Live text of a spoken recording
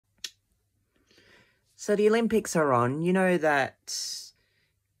So the Olympics are on. You know that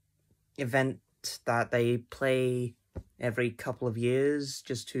event that they play every couple of years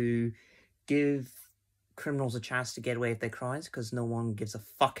just to give criminals a chance to get away with their crimes because no one gives a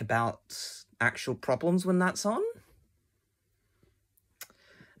fuck about actual problems when that's on?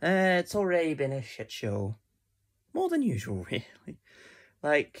 It's already been a shit show. More than usual, really.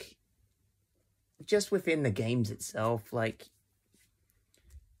 Like, just within the games itself, like,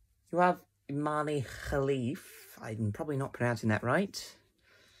 you have Imane Khelif, I'm probably not pronouncing that right,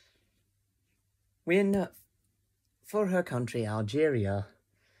 win for her country, Algeria,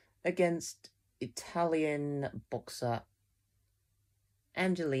 against Italian boxer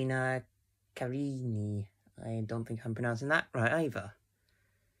Angela Carini. I don't think I'm pronouncing that right either.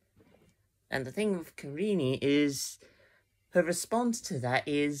 And the thing with Carini is, her response to that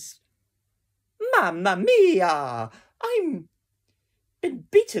is, Mamma mia! I'm been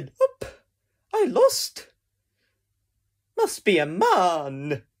beaten up. I lost. Must be a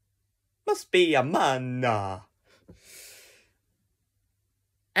man. Must be a man.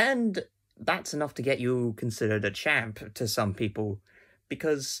 And that's enough to get you considered a champ to some people,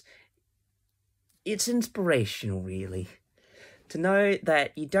 because it's inspirational, really, to know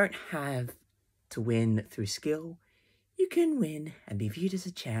that you don't have to win through skill. You can win and be viewed as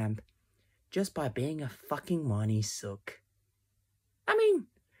a champ just by being a fucking whiny sook. I mean,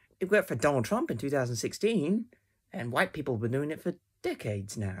 it worked for Donald Trump in 2016, and white people have been doing it for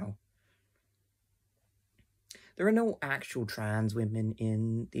decades now. There are no actual trans women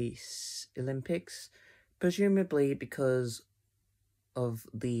in these Olympics, presumably because of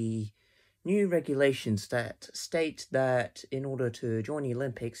the new regulations that state that in order to join the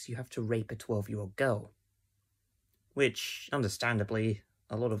Olympics, you have to rape a 12-year-old girl. Which, understandably,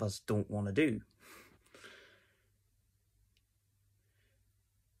 a lot of us don't want to do.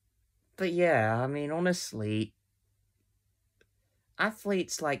 But yeah, I mean, honestly,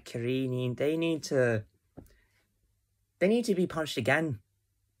 athletes like Carini, they need to be punched again.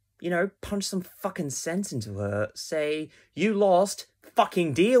 You know, punch some fucking sense into her. Say, you lost,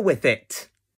 fucking deal with it.